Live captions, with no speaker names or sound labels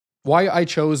Why I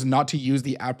chose not to use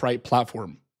the Appwrite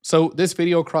platform. So this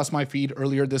video crossed my feed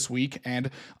earlier this week,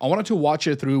 and I wanted to watch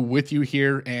it through with you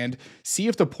here and see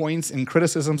if the points and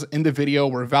criticisms in the video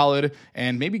were valid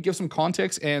and maybe give some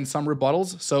context and some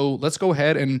rebuttals. So let's go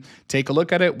ahead and take a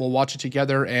look at it. We'll watch it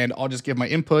together and I'll just give my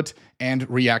input and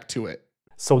react to it.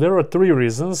 So there are three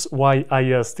reasons why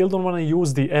I still don't want to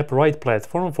use the Appwrite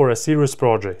platform for serious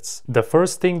projects. The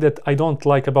first thing that I don't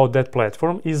like about that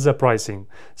platform is the pricing.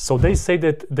 So they say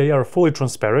that they are fully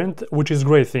transparent, which is a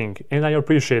great thing, and I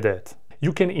appreciate that.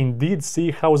 You can indeed see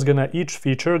how each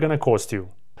feature gonna cost you.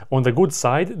 On the good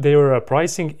side, their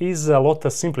pricing is a lot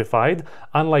simplified,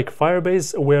 unlike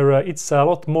Firebase, where it's a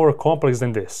lot more complex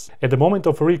than this. At the moment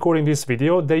of recording this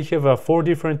video, they have 4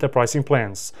 different pricing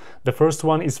plans. The first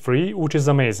one is free, which is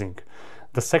amazing.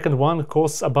 The second one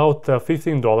costs about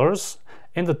 $15,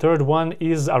 and the third one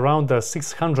is around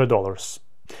 $600.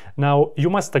 Now,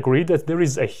 you must agree that there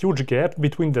is a huge gap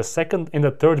between the second and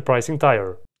the third pricing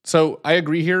tier. So I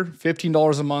agree here,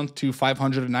 $15 a month to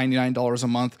 $599 a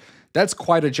month. That's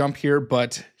quite a jump here,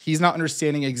 but he's not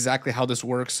understanding exactly how this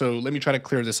works. So let me try to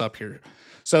clear this up here.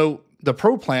 So the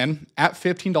Pro plan at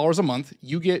 $15 a month,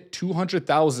 you get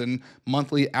 200,000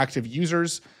 monthly active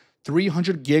users,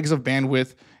 300 gigs of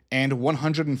bandwidth, and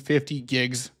 150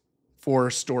 gigs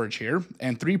for storage here,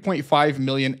 and 3.5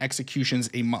 million executions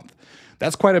a month.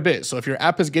 That's quite a bit. So if your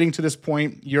app is getting to this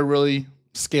point, you're really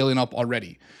scaling up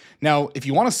already. Now, if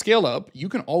you want to scale up, you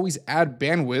can always add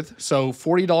bandwidth. So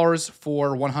 $40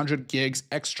 for 100 gigs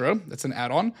extra, that's an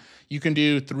add-on. You can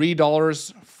do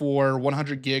 $3 for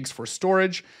 100 gigs for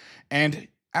storage. And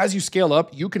as you scale up,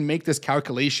 you can make this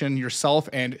calculation yourself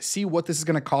and see what this is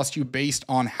going to cost you based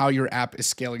on how your app is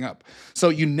scaling up. So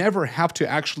you never have to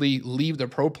actually leave the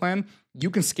Pro plan.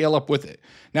 You can scale up with it.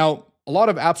 Now, a lot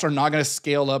of apps are not going to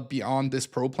scale up beyond this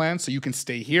Pro plan, so you can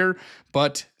stay here,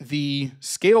 but the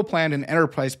scale plan and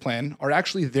enterprise plan are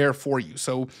actually there for you.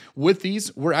 So with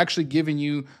these, we're actually giving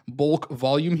you bulk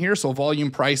volume here. So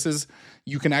volume prices,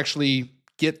 you can actually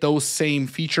get those same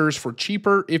features for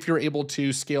cheaper if you're able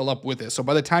to scale up with it. So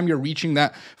by the time you're reaching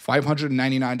that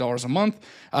 $599 a month,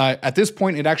 at this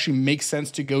point, it actually makes sense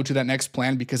to go to that next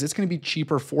plan because it's going to be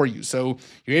cheaper for you. So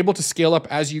you're able to scale up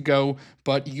as you go,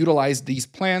 but utilize these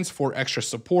plans for extra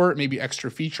support, maybe extra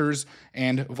features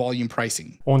and volume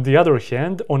pricing. On the other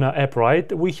hand, on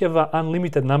Appwrite, we have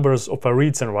unlimited numbers of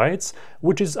reads and writes,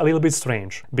 which is a little bit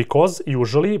strange because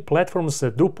usually platforms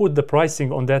do put the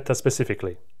pricing on that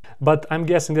specifically. But I'm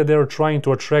guessing that they're trying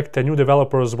to attract new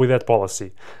developers with that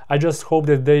policy. I just hope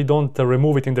that they don't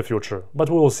remove it in the future, but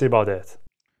we will see about that.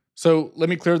 So let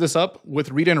me clear this up.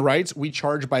 With read and writes, we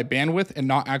charge by bandwidth and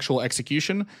not actual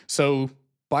execution. So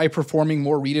by performing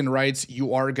more read and writes,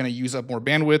 you are going to use up more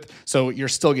bandwidth, so you're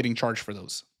still getting charged for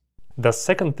those. The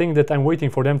second thing that I'm waiting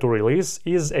for them to release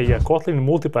is a Kotlin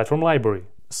multi-platform library.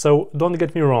 So don't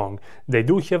get me wrong, they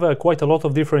do have quite a lot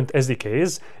of different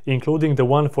SDKs, including the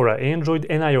one for Android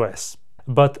and iOS.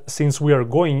 But since we are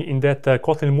going in that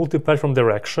Kotlin multi-platform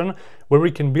direction, where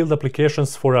we can build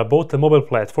applications for both the mobile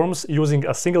platforms using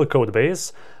a single code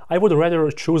base, I would rather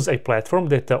choose a platform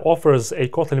that offers a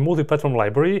Kotlin multi-platform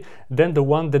library than the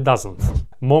one that doesn't.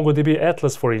 MongoDB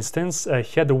Atlas, for instance,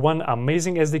 had one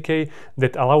amazing SDK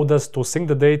that allowed us to sync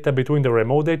the data between the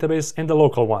remote database and the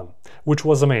local one, which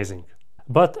was amazing.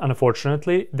 But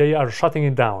unfortunately, they are shutting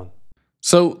it down.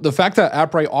 So the fact that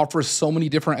Appwrite offers so many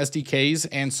different SDKs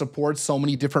and supports so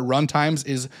many different runtimes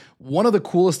is one of the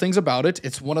coolest things about it.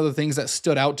 It's one of the things that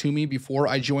stood out to me before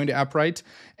I joined Appwrite.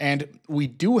 And we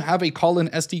do have a Kotlin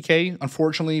SDK.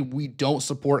 Unfortunately, we don't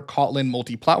support Kotlin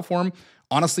multi-platform.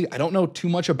 Honestly, I don't know too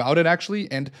much about it actually.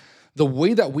 And the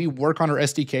way that we work on our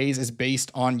SDKs is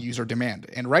based on user demand.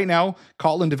 And right now,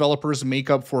 Kotlin developers make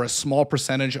up for a small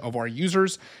percentage of our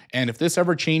users. And if this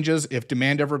ever changes, if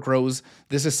demand ever grows,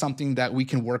 this is something that we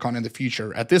can work on in the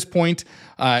future. At this point,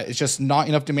 it's just not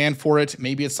enough demand for it.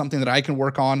 Maybe it's something that I can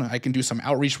work on. I can do some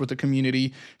outreach with the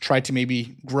community, try to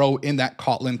maybe grow in that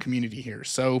Kotlin community here.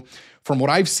 So from what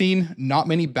I've seen, not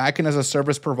many backend as a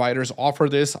service providers offer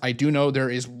this. I do know there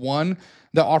is one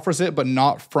that offers it, but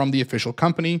not from the official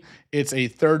company. It's a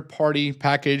third-party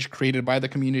package created by the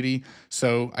community.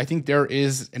 So I think there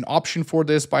is an option for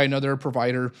this by another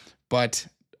provider, but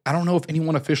I don't know if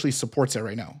anyone officially supports it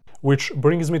right now. Which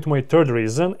brings me to my third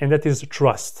reason, and that is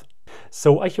trust.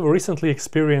 So I have recently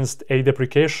experienced a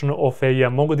deprecation of a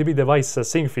MongoDB device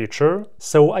sync feature.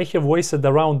 So I have wasted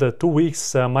around 2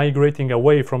 weeks migrating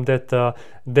away from that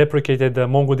deprecated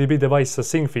MongoDB device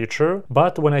sync feature.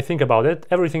 But when I think about it,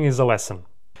 everything is a lesson.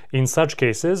 In such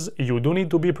cases, you do need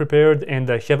to be prepared and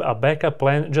have a backup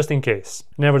plan just in case.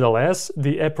 Nevertheless,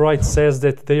 the Appwrite says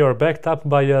that they are backed up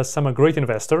by some great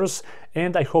investors,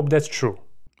 and I hope that's true.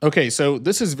 Okay, so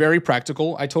this is very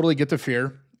practical. I totally get the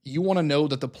fear. You want to know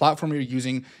that the platform you're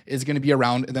using is going to be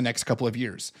around in the next couple of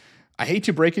years. I hate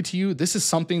to break it to you, this is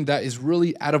something that is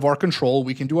really out of our control.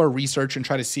 We can do our research and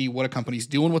try to see what a company's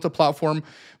doing with the platform,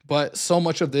 but so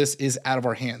much of this is out of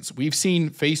our hands. We've seen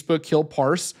Facebook kill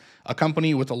Parse, a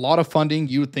company with a lot of funding.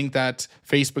 You would think that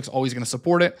Facebook's always going to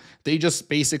support it. They just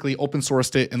basically open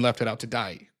sourced it and left it out to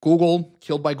die. Google,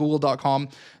 killed by Google.com.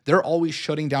 They're always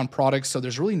shutting down products, so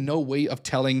there's really no way of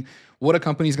telling what a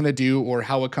company is going to do or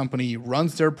how a company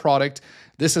runs their product.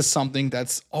 This is something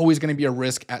that's always going to be a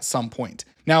risk at some point.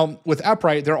 Now, with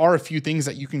Appwrite, there are a few things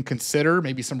that you can consider,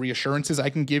 maybe some reassurances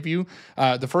I can give you.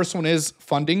 The first one is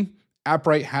funding.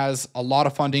 Appwrite has a lot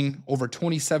of funding, over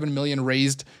 27 million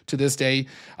raised to this day.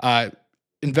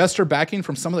 Investor backing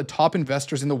from some of the top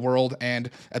investors in the world. And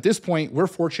at this point, we're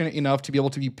fortunate enough to be able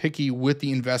to be picky with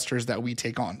the investors that we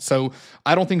take on. So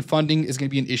I don't think funding is going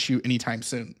to be an issue anytime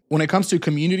soon. When it comes to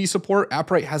community support,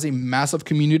 Appwrite has a massive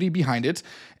community behind it.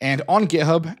 And on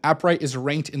GitHub, Appwrite is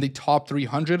ranked in the top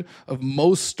 300 of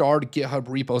most starred GitHub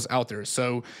repos out there.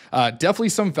 So definitely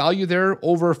some value there,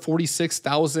 over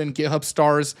 46,000 GitHub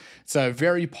stars. It's a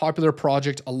very popular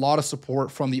project, a lot of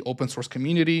support from the open source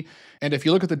community. And if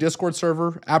you look at the Discord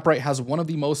server, Appwrite has one of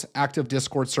the most active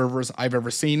Discord servers I've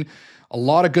ever seen. A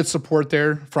lot of good support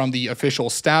there from the official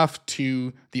staff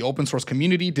to the open source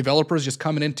community, developers just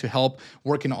coming in to help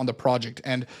working on the project.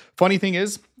 And funny thing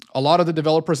is, a lot of the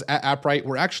developers at Appwrite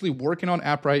were actually working on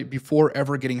Appwrite before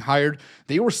ever getting hired.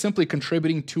 They were simply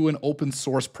contributing to an open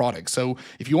source product. So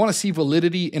if you want to see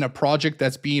validity in a project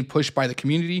that's being pushed by the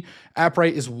community,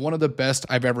 Appwrite is one of the best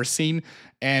I've ever seen.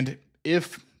 And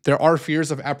if there are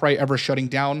fears of Appwrite ever shutting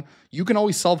down, you can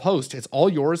always self-host. It's all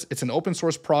yours. It's an open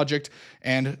source project,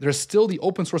 and there's still the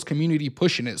open source community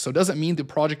pushing it. So it doesn't mean the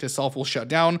project itself will shut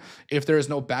down if there is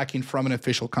no backing from an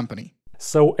official company.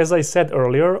 So as I said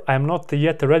earlier, I'm not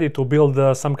yet ready to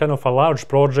build some kind of a large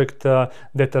project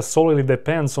that solely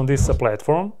depends on this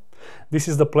platform. This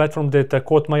is the platform that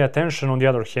caught my attention on the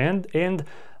other hand, and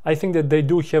I think that they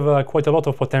do have quite a lot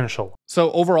of potential.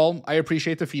 So overall, I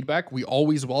appreciate the feedback. We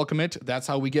always welcome it. That's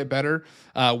how we get better.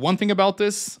 One thing about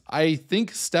this, I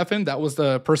think Stefan, that was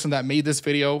the person that made this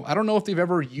video. I don't know if they've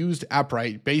ever used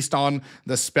Appwrite based on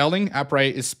the spelling.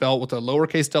 Appwrite is spelled with a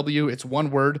lowercase w. It's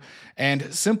one word.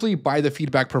 And simply by the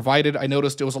feedback provided, I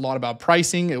noticed it was a lot about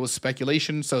pricing. It was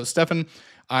speculation. So Stefan,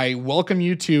 I welcome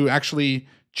you to actually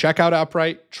check out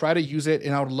Appwrite, try to use it,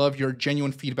 and I would love your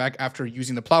genuine feedback after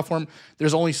using the platform.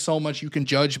 There's only so much you can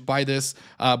judge by this,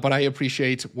 but I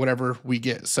appreciate whatever we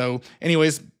get. So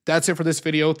anyways, that's it for this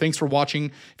video. Thanks for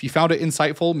watching. If you found it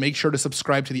insightful, make sure to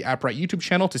subscribe to the Appwrite YouTube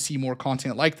channel to see more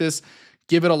content like this.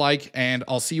 Give it a like, and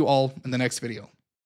I'll see you all in the next video.